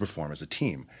honestly perform as a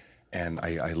team. And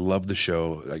I love the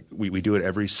show. Like we do it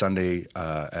every Sunday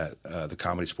at the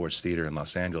Comedy Sports Theater in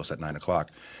Los Angeles at 9:00.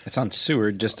 It's on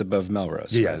Seward, just above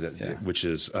Melrose. Yeah, which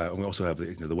is. We also have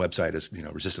the website is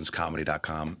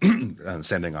resistancecomedy.com. And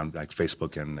same thing on like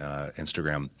Facebook and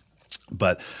Instagram.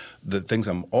 But the things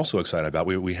I'm also excited about,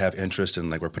 we have interest in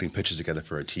we're putting pitches together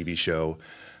for a TV show.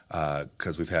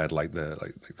 Because we've had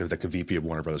the VP of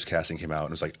Warner Brothers casting came out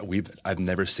and it's like I've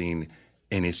never seen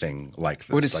anything like this.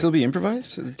 Would it still be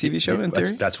improvised, the TV show in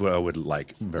theory? That's what I would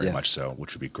like very much so,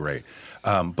 which would be great.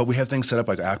 But we have things set up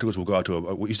like afterwards we'll go out to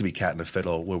what used to be Cat and a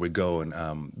Fiddle where we go and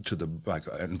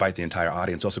invite the entire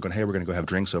audience. Also going, hey, we're going to go have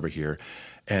drinks over here.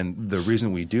 And the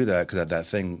reason we do that because that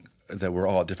thing that we're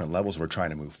all at different levels and we're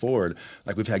trying to move forward.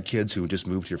 Like we've had kids who just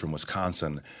moved here from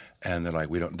Wisconsin and they're like,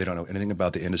 they don't know anything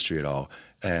about the industry at all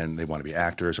and they want to be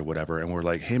actors or whatever. And we're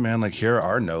like, hey man, here are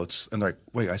our notes. And they're like,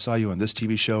 wait, I saw you on this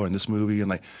TV show and this movie.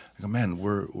 And I go, man,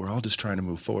 we're all just trying to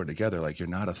move forward together. You're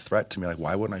not a threat to me.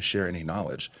 Why wouldn't I share any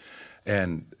knowledge?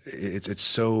 And it's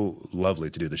so lovely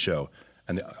to do the show.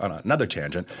 And on another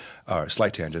tangent, or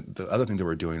slight tangent, the other thing that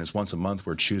we're doing is once a month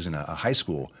we're choosing a high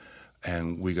school.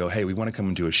 And we go, hey, we want to come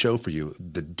and do a show for you.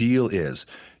 The deal is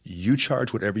you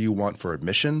charge whatever you want for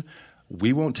admission.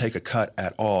 We won't take a cut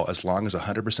at all as long as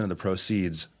 100% of the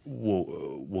proceeds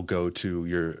will go to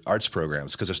your arts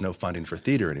programs because there's no funding for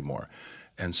theater anymore.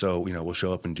 And so, we'll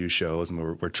show up and do shows and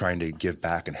we're trying to give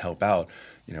back and help out,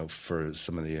 for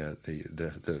some of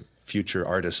the future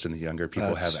artists and the younger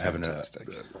people having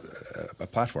a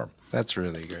platform. That's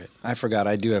really great. I forgot.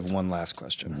 I do have one last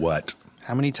question. What?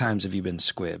 How many times have you been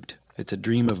squibbed? It's a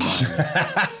dream of mine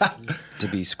to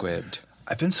be squibbed.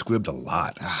 I've been squibbed a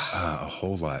lot, a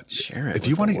whole lot. Share it with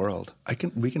the world.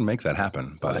 We can make that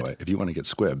happen, by the way, if you want to get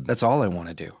squibbed. That's all I want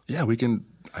to do. Yeah, we can.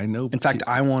 I know. In fact,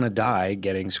 I want to die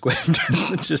getting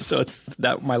squibbed just so it's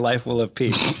that my life will have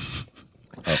peaked.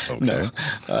 Oh, okay. No,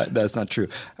 that's not true.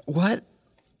 What?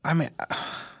 I mean,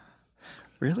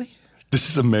 really? This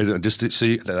is amazing. Just to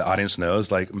see the audience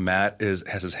knows, Matt has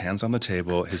his hands on the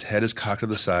table, his head is cocked to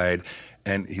the side,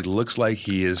 and he looks like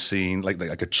he is seeing, like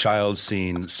a child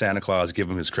seeing Santa Claus give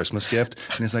him his Christmas gift.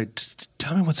 And he's like,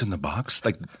 tell me what's in the box.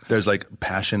 There's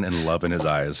passion and love in his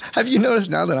eyes. Have you noticed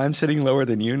now that I'm sitting lower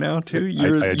than you now, too?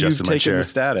 I adjusted my chair. You've taken the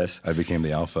status. I became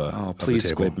the alpha. Oh, please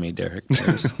squib me, Derek.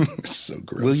 So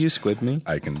gross. Will you squib me?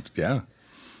 I can, yeah.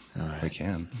 All right. I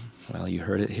can. Well, you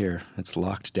heard it here. It's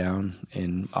locked down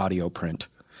in audio print.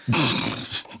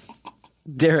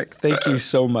 Derek, thank you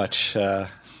so much.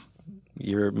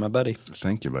 You're my buddy.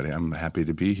 Thank you, buddy. I'm happy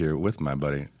to be here with my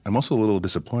buddy. I'm also a little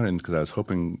disappointed because I was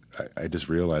hoping, I just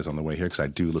realized on the way here, because I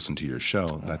do listen to your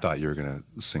show, I thought you were going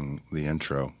to sing the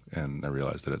intro, and I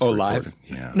realized that it's recorded. Live?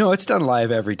 Yeah. No, it's done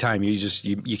live every time.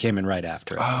 You came in right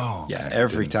after it. Oh. Yeah, okay.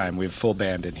 Every time. We have full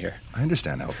band in here. I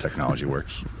understand how technology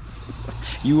works.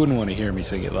 You wouldn't want to hear me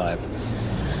sing it live.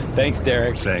 Thanks,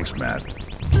 Derek. Thanks, Matt.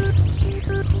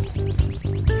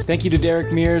 Thank you to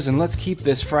Derek Mears, and let's keep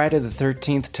this Friday the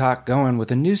 13th talk going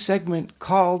with a new segment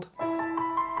called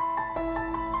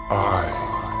I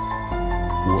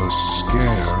was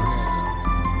scared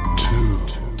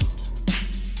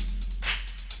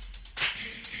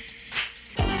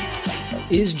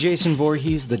Is Jason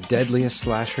Voorhees the deadliest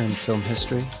slasher in film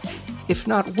history? If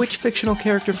not, which fictional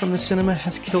character from the cinema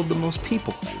has killed the most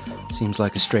people? Seems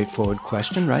like a straightforward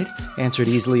question, right? Answered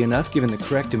easily enough given the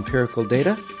correct empirical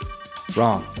data?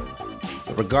 Wrong.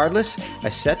 But regardless, I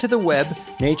set to the web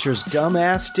nature's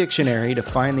dumbass dictionary to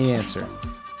find the answer.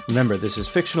 Remember, this is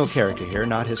fictional character here,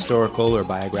 not historical or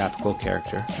biographical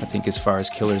character. I think as far as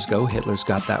killers go, Hitler's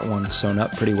got that one sewn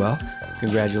up pretty well.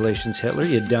 Congratulations, Hitler,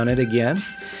 you've done it again.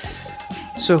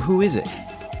 So who is it?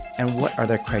 And what are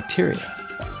their criteria?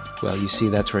 Well, you see,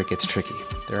 that's where it gets tricky.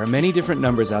 There are many different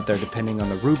numbers out there depending on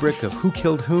the rubric of who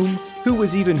killed whom, who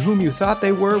was even whom you thought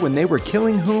they were when they were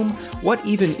killing whom, what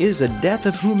even is a death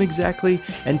of whom exactly,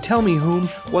 and tell me whom,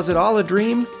 was it all a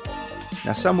dream?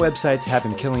 Now, some websites have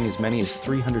him killing as many as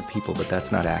 300 people, but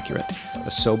that's not accurate. A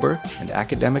sober and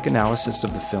academic analysis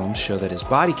of the films show that his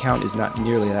body count is not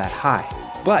nearly that high.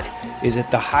 But is it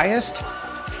the highest?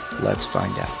 Let's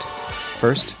find out.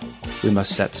 First, we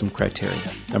must set some criteria.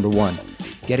 Number 1,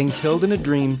 getting killed in a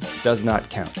dream does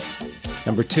not count.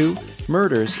 Number 2,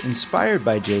 murders inspired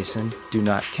by Jason do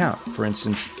not count. For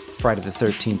instance, Friday the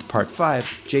 13th Part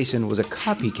 5, Jason was a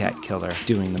copycat killer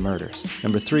doing the murders.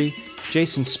 Number 3,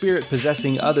 Jason's spirit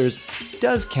possessing others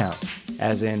does count,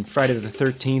 as in Friday the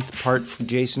 13th Part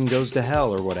Jason Goes to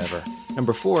Hell or whatever.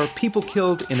 Number 4, people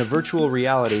killed in a virtual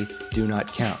reality do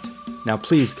not count. Now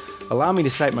please, allow me to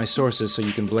cite my sources so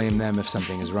you can blame them if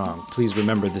something is wrong. Please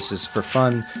remember this is for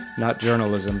fun, not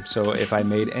journalism, so if I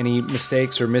made any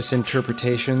mistakes or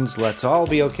misinterpretations, let's all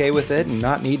be okay with it and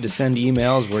not need to send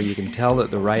emails where you can tell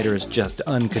that the writer is just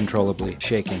uncontrollably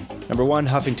shaking. Number 1,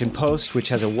 Huffington Post, which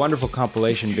has a wonderful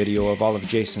compilation video of all of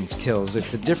Jason's kills.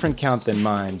 It's a different count than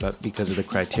mine, but because of the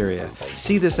criteria.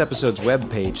 See this episode's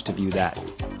webpage to view that.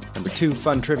 Number 2,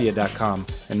 funtrivia.com,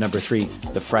 and number 3,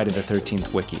 the Friday the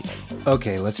 13th wiki.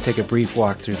 Okay, let's take a brief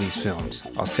walk through these films.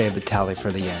 I'll save the tally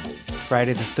for the end.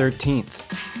 Friday the 13th.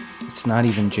 It's not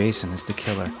even Jason as the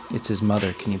killer. It's his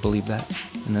mother, can you believe that?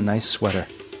 In a nice sweater.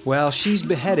 Well, she's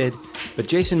beheaded, but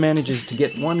Jason manages to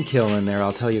get one kill in there,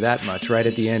 I'll tell you that much, right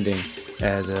at the ending,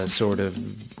 as a sort of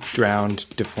drowned,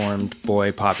 deformed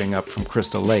boy popping up from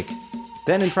Crystal Lake.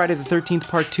 Then in Friday the 13th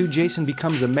Part 2, Jason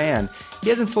becomes a man. He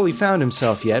hasn't fully found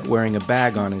himself yet, wearing a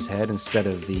bag on his head instead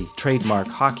of the trademark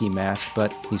hockey mask,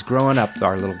 but he's growing up,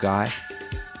 our little guy.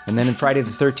 And then in Friday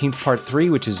the 13th Part 3,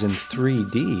 which is in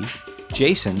 3D,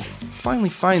 Jason finally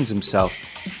finds himself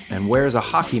and wears a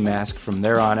hockey mask from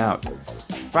there on out.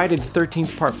 Friday the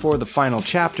 13th Part 4, the final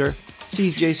chapter,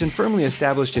 sees Jason firmly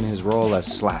established in his role as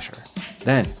slasher.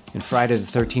 Then, in Friday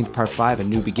the 13th Part 5, A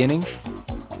New Beginning,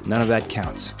 none of that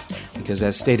counts. Because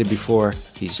as stated before,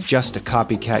 he's just a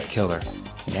copycat killer.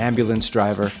 An ambulance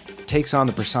driver takes on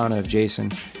the persona of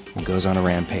Jason and goes on a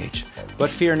rampage.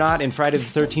 But fear not, in Friday the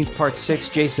 13th Part 6,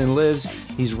 Jason lives.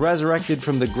 He's resurrected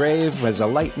from the grave as a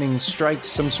lightning strikes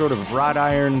some sort of wrought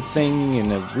iron thing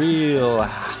in a real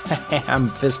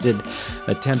ham-fisted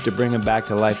attempt to bring him back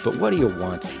to life. But what do you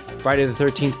want? Friday the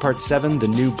 13th Part 7, The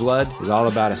New Blood, is all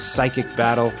about a psychic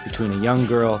battle between a young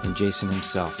girl and Jason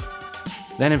himself.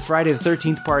 Then in Friday the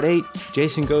 13th Part 8,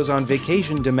 Jason goes on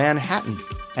vacation to Manhattan.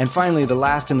 And finally, the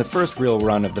last and the first real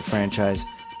run of the franchise,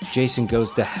 Jason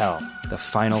Goes to Hell, the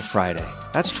final Friday.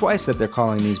 That's twice that they're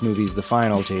calling these movies the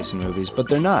final Jason movies, but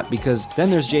they're not, because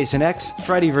then there's Jason X,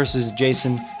 Freddy vs.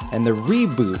 Jason, and the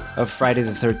reboot of Friday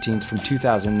the 13th from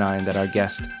 2009 that our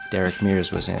guest Derek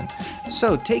Mears was in.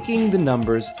 So, taking the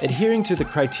numbers, adhering to the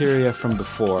criteria from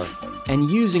before,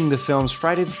 and using the films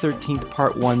Friday the 13th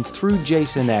Part 1 through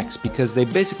Jason X, because they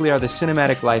basically are the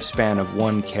cinematic lifespan of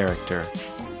one character,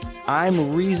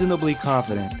 I'm reasonably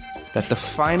confident that the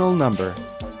final number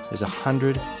is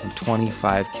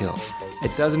 125 kills.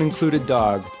 It doesn't include a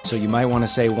dog, so you might want to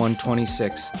say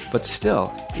 126. But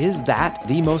still, is that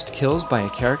the most kills by a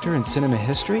character in cinema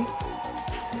history?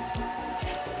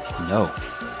 No.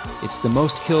 It's the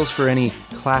most kills for any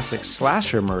classic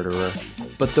slasher murderer,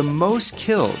 but the most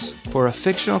kills for a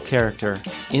fictional character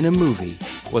in a movie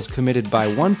was committed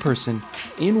by one person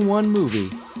in one movie,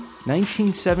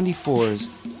 1974's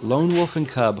Lone Wolf and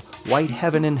Cub, White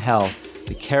Heaven and Hell.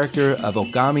 The character of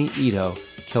Ogami Ito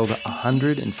killed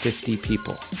 150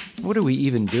 people. What are we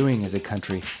even doing as a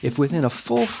country if within a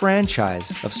full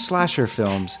franchise of slasher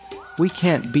films, we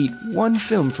can't beat one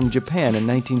film from Japan in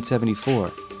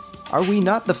 1974? Are we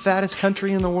not the fattest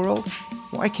country in the world?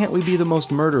 Why can't we be the most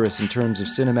murderous in terms of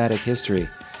cinematic history?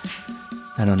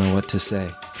 I don't know what to say.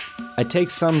 I take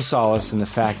some solace in the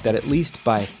fact that at least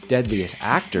by deadliest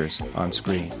actors on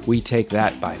screen, we take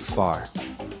that by far.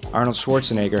 Arnold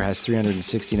Schwarzenegger has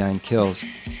 369 kills.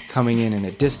 Coming in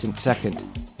a distant second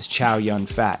is Chow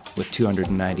Yun-Fat with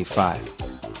 295.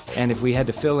 And if we had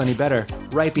to feel any better,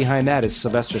 Right behind that is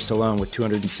Sylvester Stallone with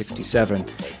 267.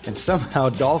 And somehow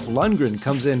Dolph Lundgren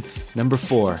comes in number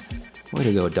 4. Way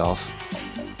to go, Dolph.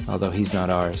 Although he's not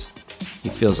ours. He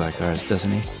feels like ours,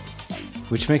 doesn't he?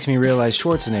 Which makes me realize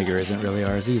Schwarzenegger isn't really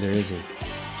ours either, is he?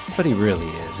 But he really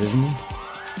is, isn't he?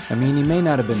 I mean, he may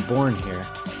not have been born here,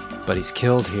 but he's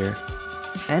killed here.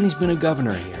 And he's been a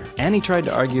governor here. And he tried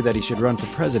to argue that he should run for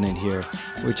president here,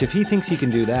 which if he thinks he can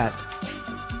do that,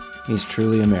 he's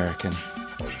truly American.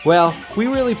 Well, we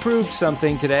really proved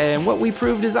something today, and what we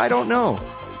proved is I don't know.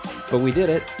 But we did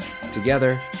it,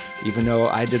 together, even though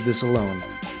I did this alone.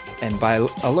 And by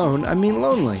alone, I mean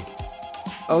lonely.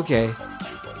 Okay,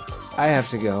 I have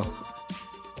to go.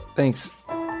 Thanks.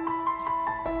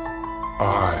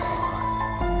 I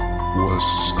was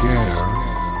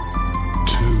scared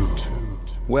too.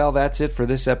 Well, that's it for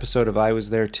this episode of I Was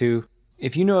There Too.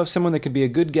 If you know of someone that could be a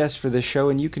good guest for this show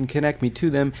and you can connect me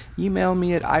to them, email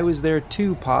me at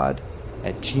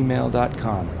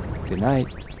iwasthere2pod@gmail.com. Good night.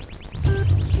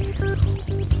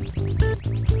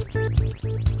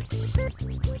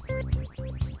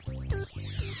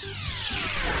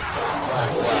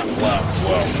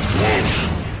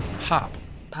 Pop.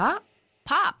 Pop?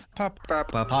 Pop. Pop.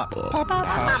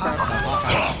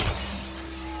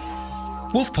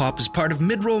 Wolf Pop is part of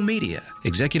Midroll Media,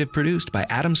 executive produced by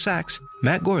Adam Sachs,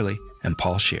 Matt Gorley, and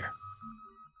Paul Scheer.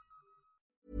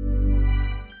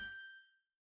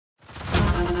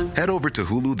 Head over to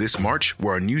Hulu this March,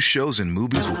 where our new shows and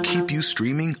movies will keep you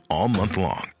streaming all month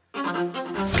long.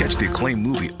 Catch the acclaimed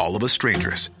movie All of Us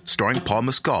Strangers, starring Paul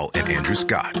Mescal and Andrew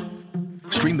Scott.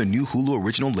 Stream the new Hulu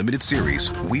original limited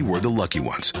series We Were the Lucky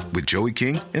Ones with Joey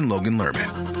King and Logan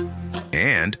Lerman.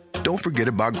 And don't forget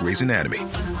about Grey's Anatomy.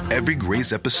 Every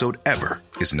Grey's episode ever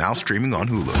is now streaming on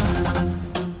Hulu.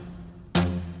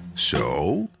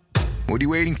 So, what are you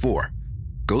waiting for?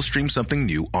 Go stream something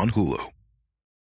new on Hulu.